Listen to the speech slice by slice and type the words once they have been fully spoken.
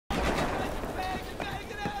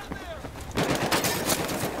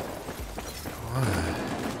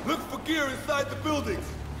clear inside the buildings.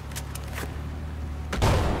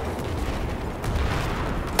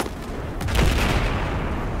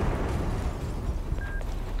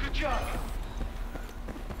 Good job.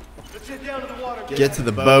 Let's head down to the water. Get to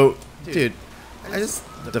the boat. Dude, I just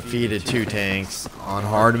defeated 2 tanks on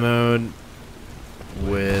hard mode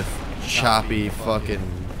with choppy fucking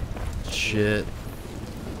shit.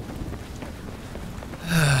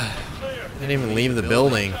 Didn't even leave the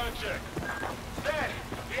building.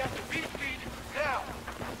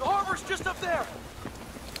 The harbor's just up there.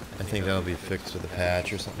 I think that'll be fixed with a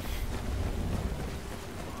patch or something.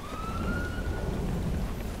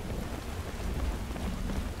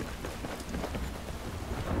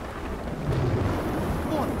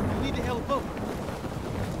 Come on, we need to hail a boat.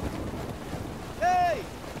 Hey!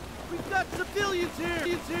 We've got civilians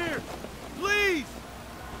here! Please!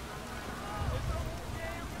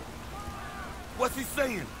 What's he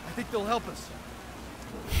saying? I think they'll help us.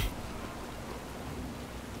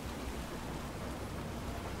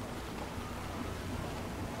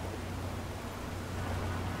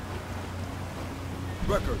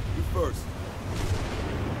 Record, you first.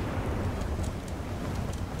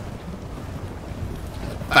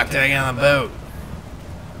 Fuck, did I get on the boat?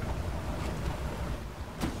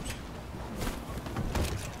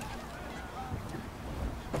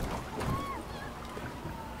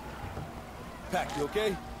 Pack, you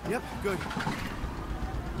okay? Yep, good.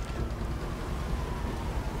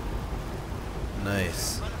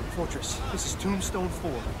 Nice. Fortress, this is Tombstone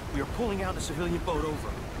 4. We are pulling out a civilian boat over.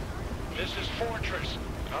 This is Fortress.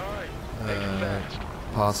 All right. Make it fast.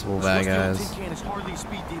 Possible bad guys. Tin can is hardly a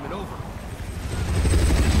speed demon over.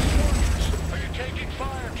 Are you taking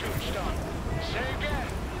fire, Tombstone? Say again.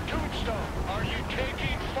 Tombstone, are you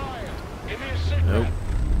taking fire? Give me a signal. Nope.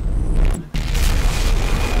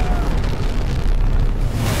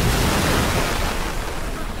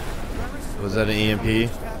 Was that an EMP?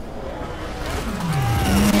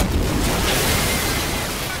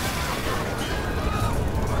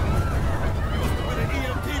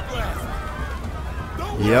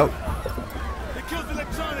 Yep. It kills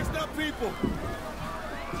electronics, not people.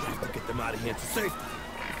 We have to get them out of here to safety.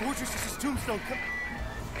 Fortress, this is Tombstone. Come.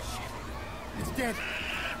 Shit. It's dead.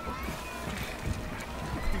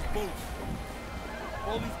 These boats.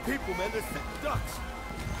 All these people, man, they're sick ducks.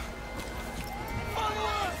 Follow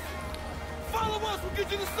us! Follow us, we'll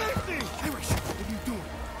get you to safety! Irish, what are you doing?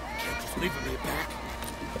 Can't just leave me back.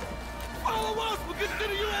 Follow us, we'll get you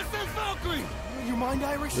to the USS Valkyrie! You mind,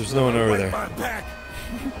 Irish? There's no one over there. My back.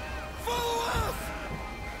 Follow us!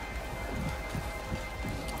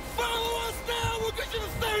 Follow us now! We'll get you to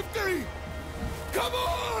safety! Come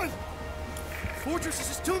on! Fortress,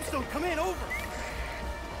 this is Tombstone. Come in, over.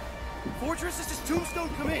 Fortress, this is Tombstone.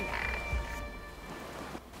 Come in.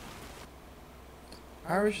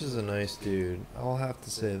 Irish is a nice dude. I'll have to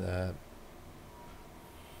say that.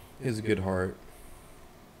 He has a good heart.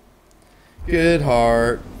 Good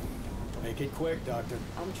heart. Make it quick, Doctor.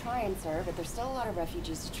 I'm trying, sir, but there's still a lot of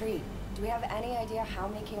refugees to treat. Do we have any idea how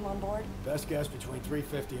many came on board? Best guess between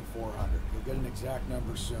 350 and 400. You'll get an exact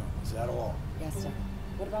number soon. Is that all? Yes, sir.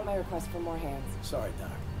 What about my request for more hands? Sorry,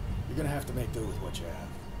 Doc. You're gonna have to make do with what you have.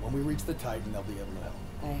 When we reach the Titan, they'll be able to help.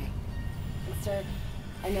 And sir,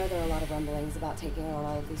 I know there are a lot of rumblings about taking on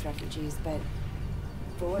all of these refugees, but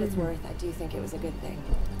for what it's worth, I do think it was a good thing.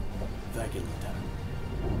 Thank you, Lieutenant.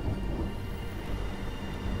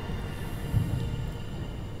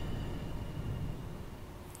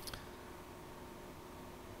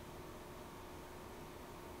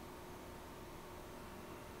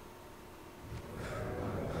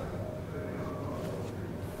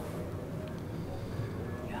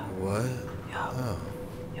 What? Oh.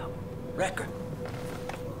 Yo, Record.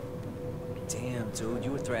 Damn, dude,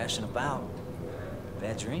 you were thrashing about.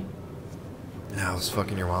 Bad dream? Yeah, I was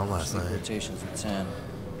fucking your mom last Sleep night. rotations at 10.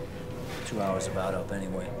 2 hours about up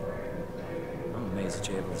anyway. I'm amazed that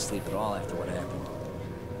you're able to sleep at all after what happened.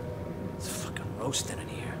 It's fucking roasting in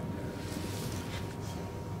here.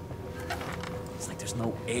 It's like there's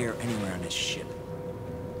no air anywhere on this ship.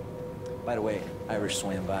 By the way, Irish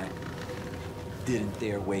swam by. Didn't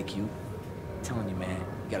dare wake you. I'm telling you, man,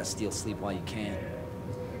 you gotta steal sleep while you can.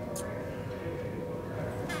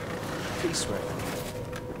 Peace, Record.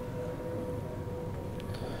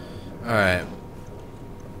 Alright.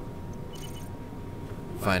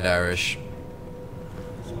 Find Irish.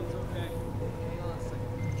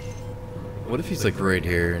 What if he's like right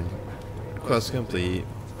here? Quest complete.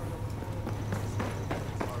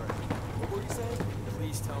 What were you saying?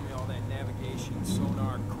 Please tell me all that navigation,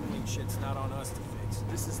 sonar, cooling shit's not on us to fix.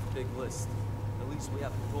 This is the big list. At least we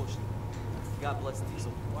have propulsion. God bless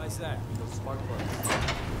diesel. Why is that? Those spark plugs.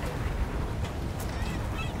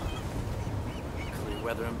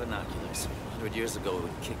 weather and binoculars. 100 years ago, it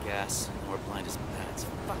would kick ass. Now we're blind as bats.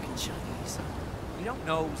 Fucking Chinese. We don't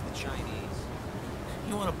know who's the Chinese.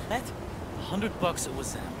 You want to bet? $100 it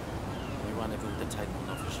was them. When we rendezvous with the Titan,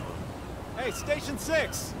 we'll know for sure. Hey, Station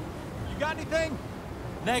 6! You got anything?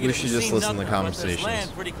 Negative. We should We've just seen listen to nothing, but there's conversations.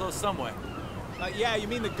 land pretty close somewhere. Yeah, you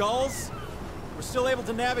mean the gulls? We're still able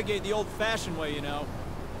to navigate the old-fashioned way, you know.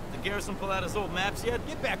 Did Garrison pull out his old maps yet?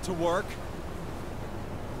 Get back to work.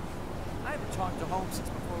 I haven't talked to Holmes since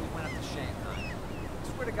before we went up to Shanghai.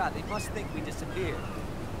 Swear to God, they must think we disappeared.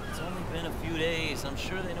 It's only been a few days. I'm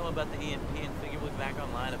sure they know about the EMP and figure we'll be back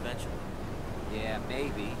online eventually. Yeah,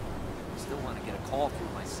 maybe. Still want to get a call through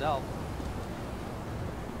myself.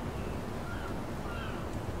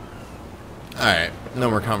 Alright, no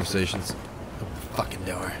more conversations. Open the fucking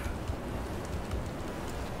door.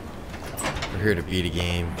 We're here to beat a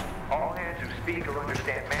game. All hands who speak or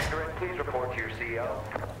understand Mandarin, please report to your CO.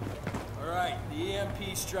 Alright, the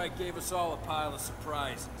EMP strike gave us all a pile of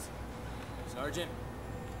surprises. Sergeant,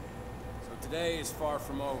 so today is far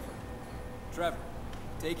from over. Trevor,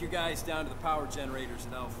 take your guys down to the power generators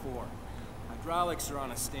at L4. Hydraulics are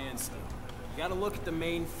on a standstill. You gotta look at the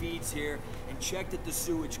main feeds here and check that the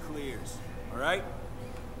sewage clears. Alright?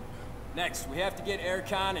 Next, we have to get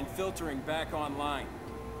aircon and filtering back online.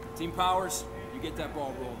 Team Powers, you get that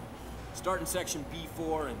ball rolling. Start in section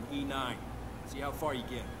B4 and E9. See how far you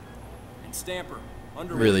get. And Stamper,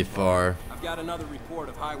 under Really far. I've got another report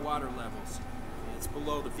of high water levels. It's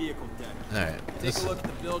below the vehicle deck. Alright. Take a look at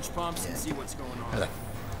the bilge pumps and see what's going on.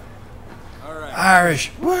 Alright. Irish,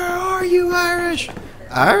 where are you, Irish?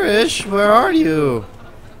 Irish, where are you?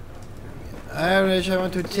 Irish, I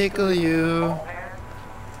want to tickle you.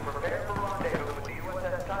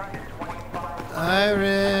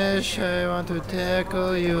 Irish, I want to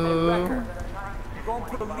tackle you. Go and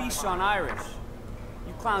put a leash on Irish.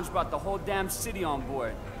 You clowns brought the whole damn city on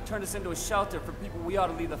board. Turned us into a shelter for people we ought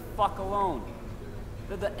to leave the fuck alone.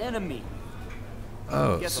 They're the enemy.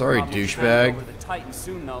 Oh, Guess sorry, the problem will be douchebag. over the Titan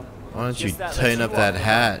soon, though. Why don't you Guess that tighten lets up you that off.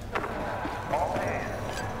 hat?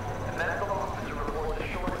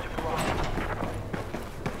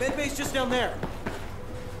 Medbay's just down there.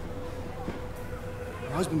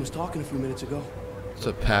 Her husband was talking a few minutes ago. It's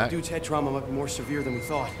a pack. Dude's head trauma might be more severe than we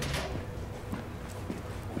thought.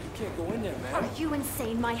 You can't go in there, man. Are you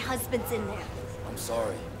insane? My husband's in there. I'm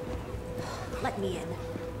sorry. Let me in.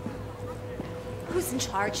 Who's in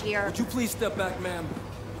charge here? Would you please step back, ma'am?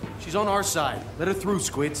 She's on our side. Let her through,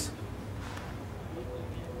 Squids.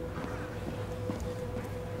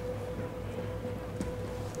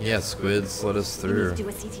 Yeah, Squids, let us We need through. to do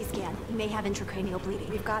a CT scan. He may have intracranial bleeding.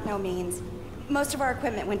 We've got no means. Most of our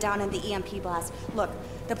equipment went down in the EMP blast. Look,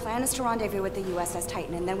 the plan is to rendezvous with the USS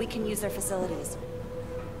Titan, and then we can use their facilities.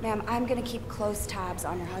 Ma'am, I'm gonna keep close tabs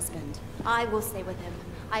on your husband. I will stay with him.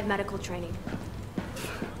 I have medical training.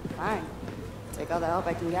 Fine. Take all the help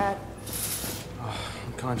I can get.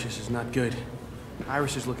 Unconscious is not good.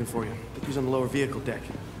 Iris is looking for you. I think he's on the lower vehicle deck.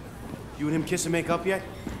 You and him kiss and make up yet?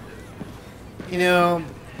 You know,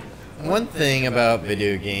 one thing about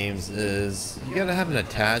video games is you gotta have an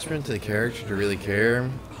attachment to the character to really care.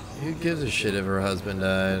 Who gives a shit if her husband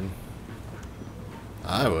died?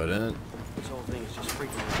 I wouldn't. This whole thing is just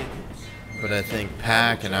freaking ridiculous. But I think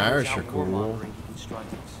Pac and Irish are cool.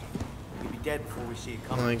 We'd be dead before we see it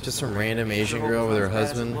coming. Like, just some random Asian girl with her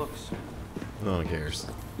husband. No one cares.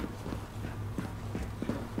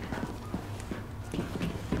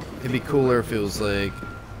 It'd be cooler if it was like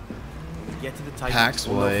Get to the Titan, Pac's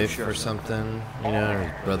we'll know for wife sure. or something, you know, or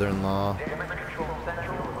his brother-in-law.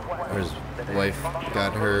 Or his wife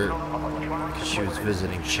got hurt because she was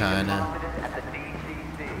visiting China.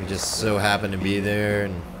 We just so happened to be there,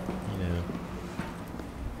 and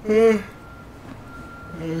you know.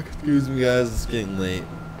 Excuse me, guys, it's getting late.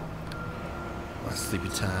 My sleepy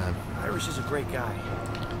time. Irish is a great guy,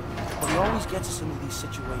 but he always gets us into these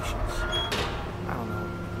situations. I don't know,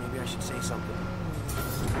 maybe I should say something.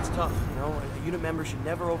 It's tough, you know? A unit member should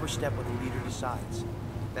never overstep what the leader decides.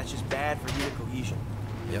 That's just bad for unit cohesion.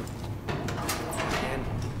 Yep. And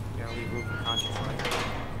you gotta leave room for conscience, right?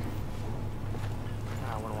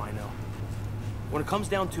 What do I know? When it comes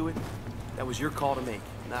down to it, that was your call to make,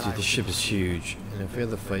 not Dude, the Irish's. ship is huge, and if we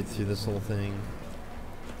had to fight through this whole thing.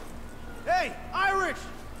 Hey, Irish!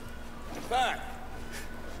 Back.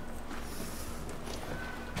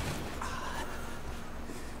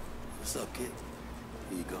 What's up, kid?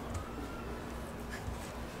 Here you go.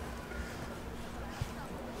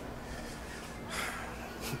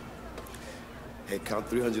 Head count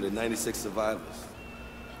 396 survivors.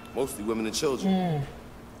 Mostly women and children.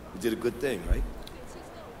 We did a good thing, right?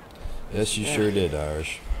 Yes, you sure did,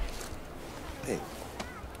 Irish. Hey,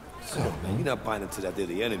 Come on, man. You're not buying into that they're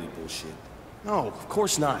the enemy bullshit. No, of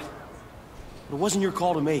course not. But it wasn't your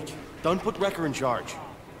call to make. Dunn put Wrecker in charge.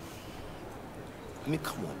 I mean,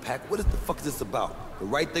 come on, Pac. What the fuck is this about? The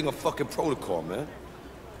right thing or fucking protocol, man?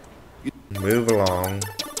 Move along.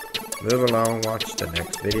 Move along, watch the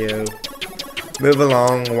next video. Move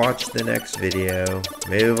along, watch the next video.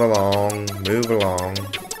 Move along, move along.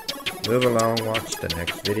 Move along, watch the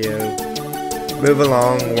next video. Move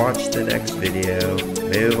along, watch the next video.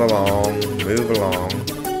 Move along, move along.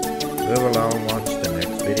 Move along, watch the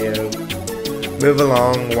next video. Move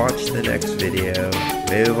along, watch the next video.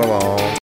 Move along.